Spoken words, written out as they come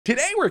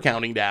Today we're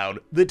counting down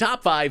the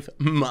top 5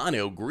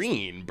 mono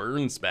green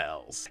burn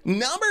spells.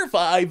 Number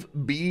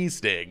 5, Bee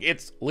Sting.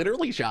 It's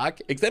literally shock,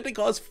 except it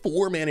costs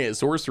 4 mana at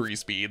sorcery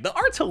speed. The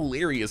art's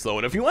hilarious though,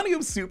 and if you want to go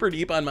super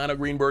deep on mono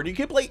green burn, you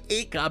can play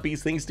 8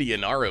 copies thanks to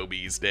Yanaro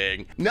Bee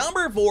Sting.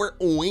 Number 4,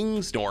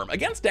 Wingstorm.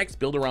 Against decks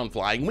built around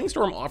flying,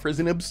 Wingstorm offers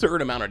an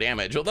absurd amount of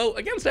damage, although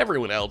against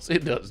everyone else,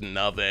 it does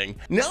nothing.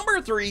 Number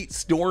 3,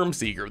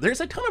 Stormseeker.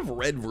 There's a ton of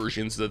red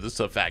versions of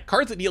this effect,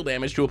 cards that deal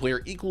damage to a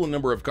player equal in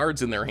number of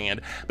cards in their hand,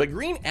 but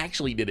green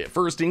actually did it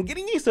first, and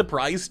getting a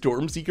surprise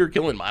Stormseeker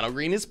kill in mono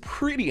green is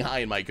pretty high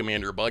in my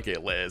commander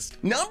bucket list.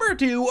 Number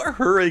 2,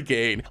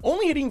 Hurricane.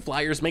 Only hitting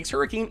flyers makes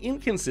Hurricane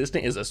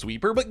inconsistent as a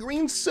sweeper, but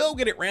green's so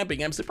good at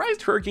ramping, I'm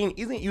surprised Hurricane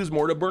isn't used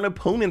more to burn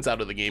opponents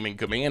out of the game in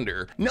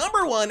commander.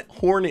 Number 1,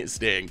 Hornet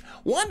Sting.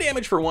 1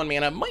 damage for 1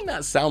 mana might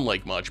not sound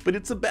like much, but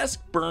it's the best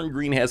burn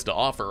green has to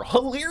offer.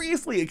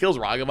 Hilariously, it kills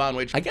Ragavan,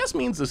 which I guess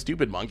means the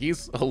stupid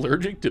monkey's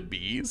allergic to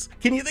bees.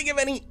 Can you think of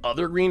any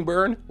other green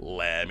burn?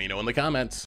 Let me know in the comments.